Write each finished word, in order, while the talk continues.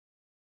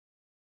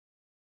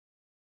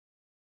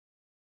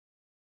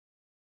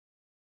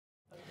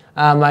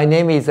My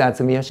name is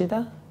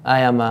Dr.Yoshida. I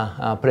am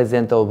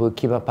president of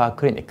Kiba Park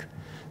Clinic.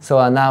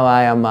 So now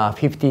I am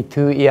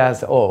 52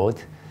 years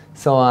old.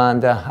 So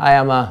I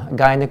am a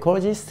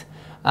gynecologist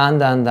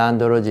and an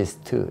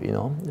andrologist too.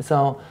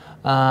 So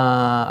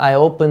I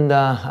opened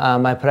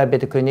my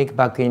private clinic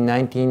back in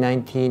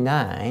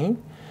 1999.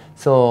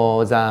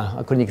 So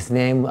the clinic's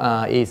name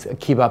is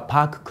Kiba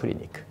Park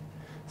Clinic.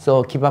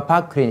 So Kiba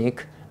Park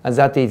Clinic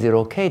that is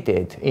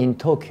located in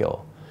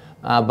Tokyo,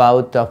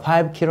 about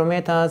 5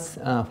 kilometers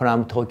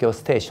from Tokyo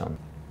Station.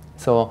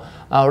 So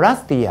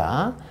last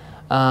year,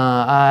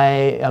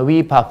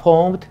 we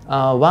performed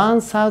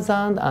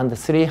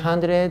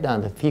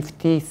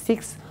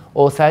 1,356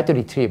 oocyte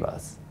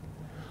retrievals.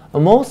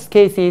 Most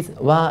cases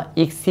were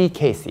ICSI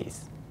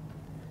cases.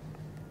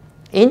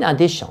 In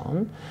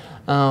addition,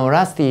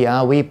 last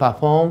year we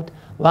performed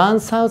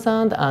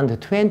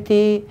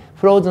 1,020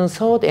 frozen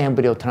thawed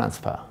embryo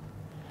transfer,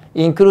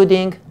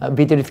 including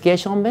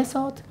vitrification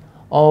method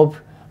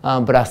of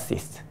breast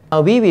cysts.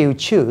 We will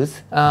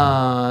choose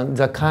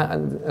the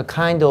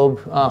kind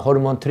of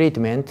hormone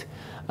treatment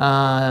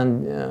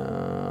from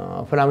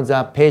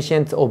the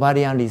patient's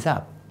ovarian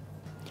reserve.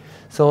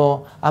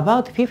 So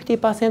about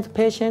 50%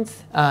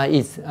 patients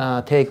is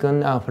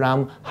taken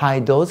from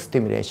high-dose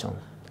stimulation.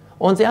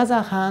 On the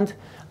other hand,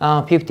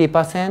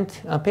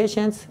 50%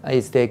 patients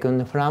is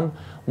taken from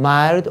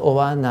mild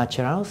or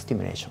natural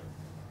stimulation.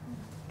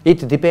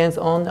 It depends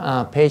on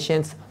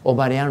patient's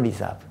ovarian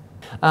reserve.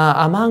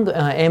 Among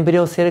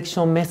embryo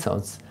selection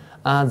methods,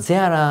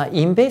 there are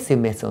invasive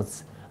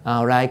methods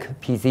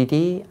like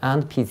PGD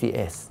and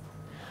PGS,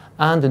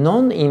 and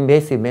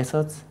non-invasive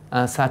methods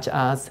such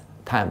as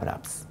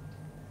time-lapse.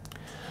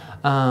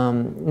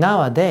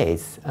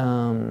 Nowadays,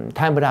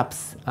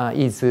 time-lapse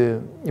is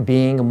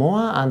being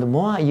more and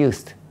more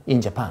used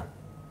in Japan.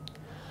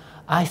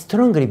 I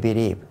strongly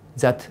believe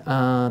that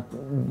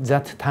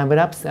that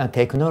time-lapse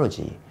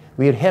technology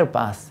will help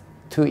us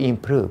to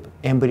improve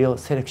embryo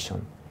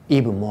selection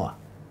even more.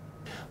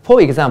 For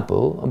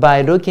example,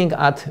 by looking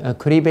at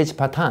cleavage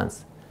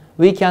patterns,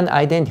 we can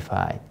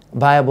identify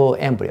viable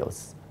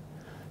embryos.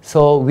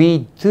 So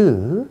we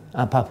do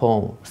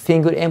perform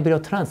single embryo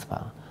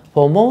transfer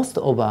for most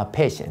of our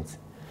patients.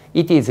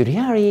 It is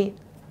really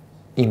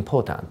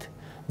important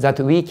that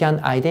we can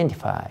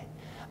identify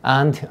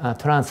and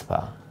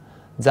transfer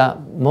the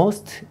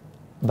most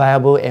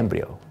viable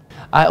embryo.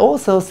 I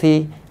also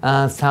see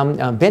some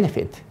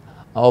benefit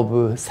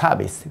of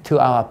service to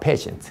our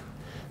patients.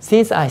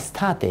 Since I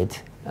started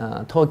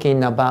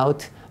talking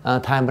about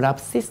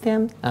time-lapse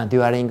system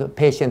during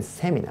patient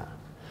seminar,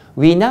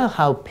 we now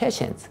have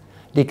patients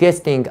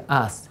requesting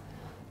us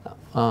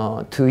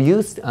to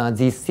use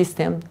this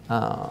system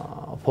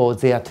for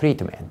their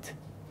treatment.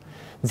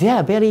 They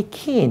are very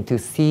keen to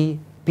see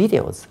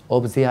videos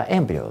of their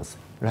embryos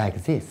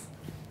like this.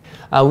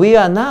 We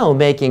are now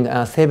making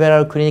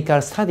several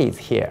clinical studies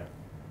here.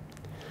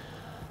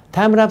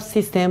 Time-lapse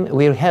system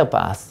will help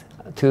us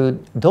to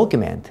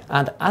document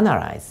and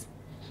analyze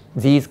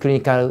these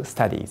clinical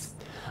studies.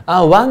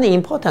 One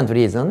important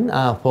reason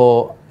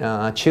for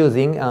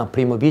choosing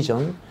Primo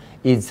Vision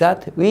is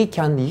that we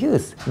can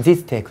use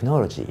this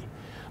technology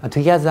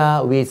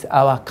together with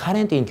our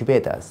current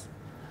incubators.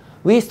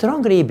 We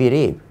strongly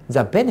believe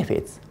the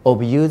benefits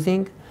of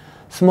using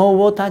small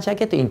water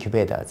jacket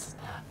incubators.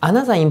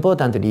 Another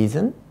important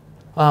reason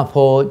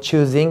for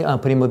choosing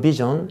Primo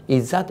Vision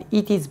is that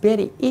it is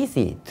very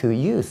easy to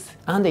use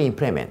and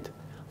implement.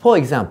 For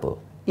example,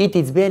 it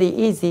is very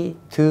easy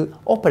to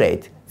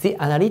operate the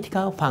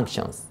analytical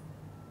functions.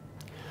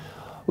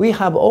 We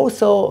have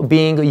also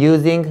been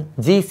using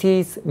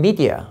GC's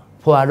media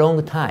for a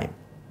long time,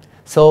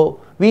 so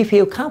we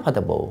feel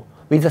comfortable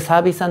with the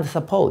service and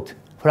support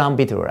from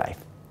Vitrolife.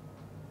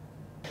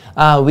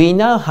 We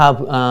now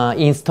have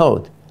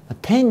installed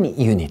 10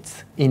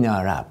 units in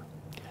our lab.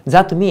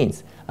 That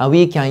means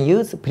we can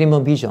use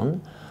Primo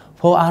Vision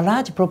for a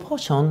large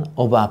proportion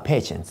of our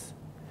patients.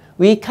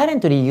 We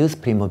currently use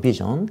Primo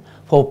Vision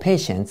for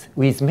patients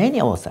with many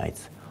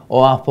oocytes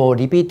or for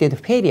repeated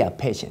failure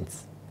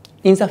patients.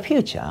 In the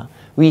future,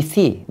 we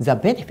see the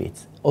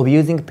benefits of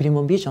using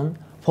Primo Vision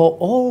for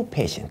all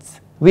patients.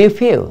 We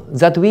feel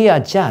that we are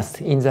just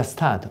in the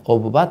start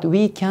of what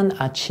we can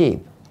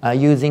achieve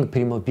using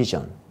Primo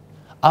Vision.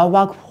 Our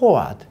work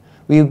forward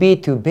will be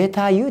to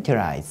better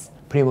utilize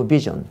Primo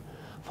Vision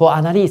for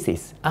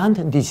analysis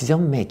and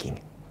decision making.